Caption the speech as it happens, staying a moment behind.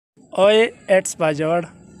اوئے ایٹس باجوڑ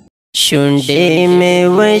شونډې مې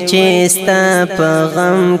وچې ستا په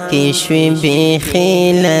غم کې شوې بیخي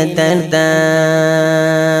له درده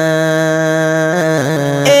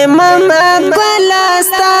محمد ګله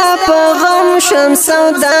ستا په غم شم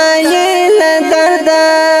سودایې له درده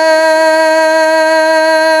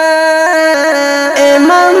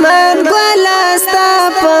محمد ګله ستا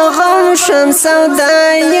په غم شم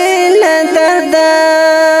سودایې له درده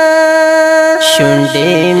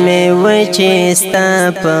شونډې مې وچې ستا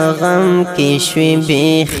په غم کې شوې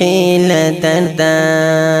بیخي له درده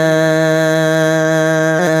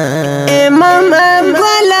محمد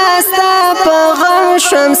ګله ستا په غم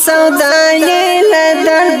شم سودایې له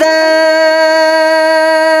درده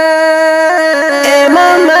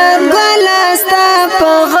محمد ګله ستا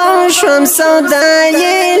په غم شم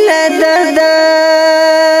سودایې له درده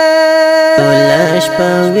شپه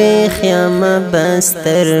ویښ یم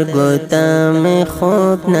بسترګو ته مې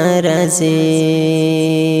خوب نه راځي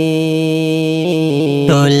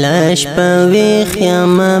ټوله شپه ویښ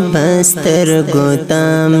یم بسترګو ته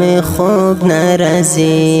مې خوب نه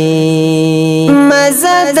راځي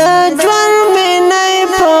مزه د ژوند مې نه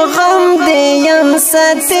په غم دې یم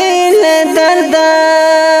ساتې له درده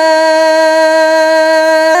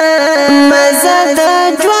مزه د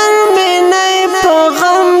ژوند مې نه په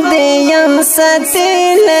غم دې یم ساتې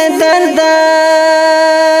له درده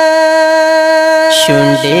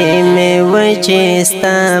شونډې مې وچې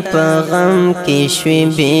ستا په غم کې شوې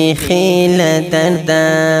بیخي له درده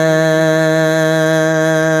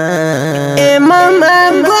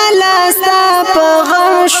محمد ګله ستا په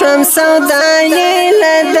غم شم سودایې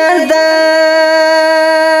له درده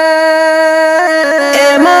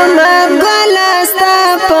محمد ګله ستا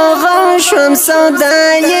په غم شم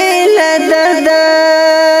سودایې له درده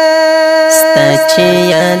چې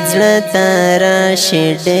یاد زړه ته راشي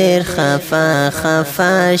ډېر خفا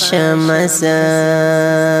خفا شمه زه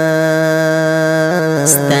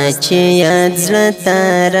ستا چې یاد زړه ته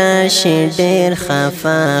راشي ډېر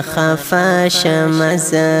خفا خفا شمه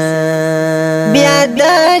زه بیا د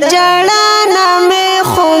ژړا نه مې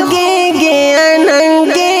خوږېږي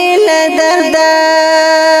اننګې له درده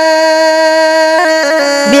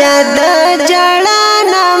بیا د ژړا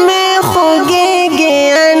نه مې خوږېږي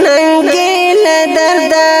اننګې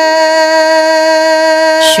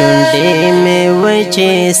شونډې مې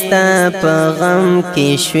وچې ستا په غم کې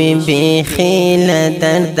شوې بیخي له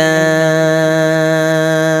درده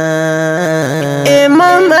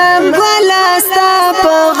محمد ګله ستا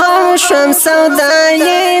په غم شم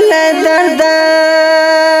سودایې له درده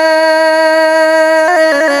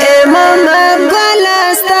محمد ګله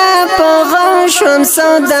ستا په غم شم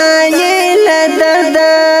سودایې له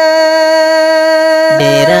درده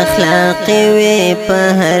ډېر اخلاقي وې په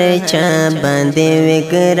هر چا باندې وې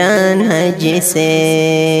ګران حاجي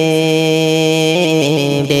صاحب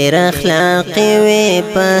ډېر اخلاقي وې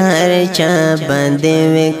په هر چا باندې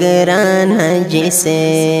وې ګران حاجي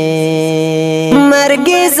صاحب مرګ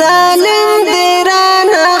ظالم دې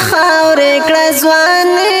رانه خاورې کړه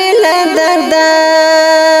ځوانې له درده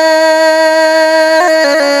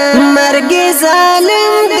مرګ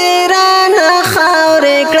ظالم دې رانه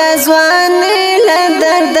خاورې کړه ځوانې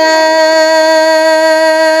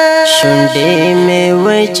شونډې مې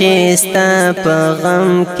وچې ستا په غم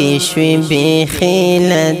کې شوې بیخي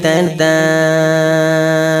له درده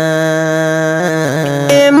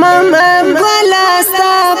محمد ګله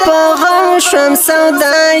ستا په غم شم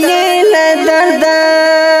سودایې له درده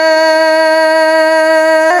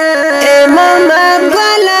محمد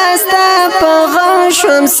ګله ستا په غم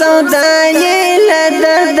شم سودایې له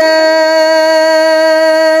درده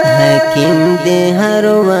حکیم دې هر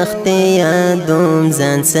وخت یادوم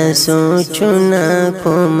ځان څه سوچونه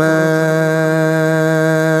کومه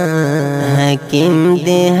حکیم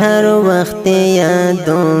دې هر وخت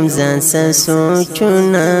یادوم ځان څه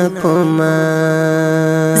سوچونه کومه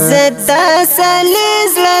زه تسلي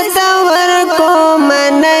زړه ته ورکوم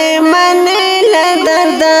منې منې له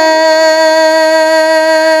درده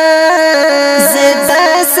زه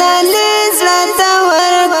تسلي زړه ته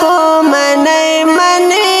ورکوم منې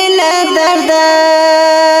منې له درده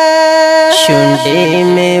شونډې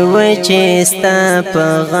مې وچې ستا په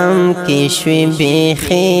غم کې شوې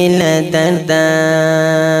بیخي له درده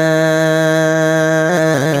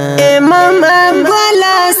محمد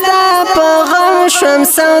ګله ستا په غم شم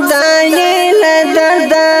سودایې له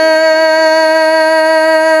درده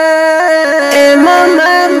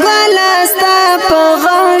محمد ګله ستا په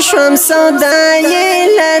غم شم سودایې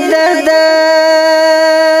له درده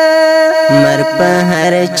مرگ په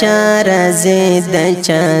هر چا راځي د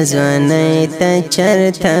چا ځوانۍ ته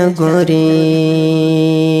چرته ګوري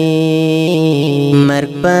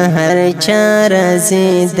مرگ په هر چا راځي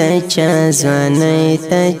د چا ځوانۍ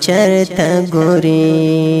ته چرته ګوري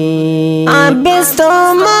آبستو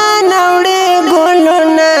ما نوړې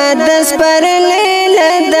ګلونه د سپرلي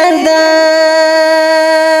له درده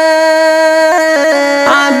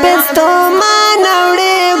آبستو ما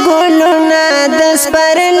نوړې ګلونه د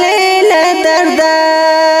سپرلي له درده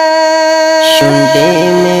شونډې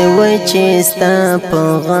مې وچې ستا په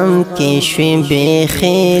غم کې شوې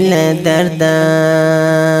بیخي له درده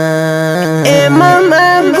ماما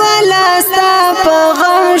ګله ستا په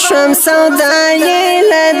غم شوم سودایې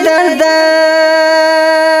له درده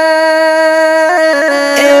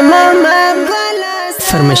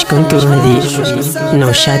فرمایش کوونکي ورونه دي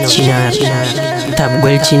نوشاد چینار،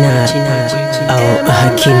 تابګل چینار او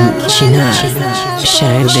حکیم چینار.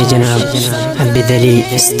 شاعر دی جناب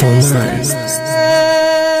عبدالعلی ستومان.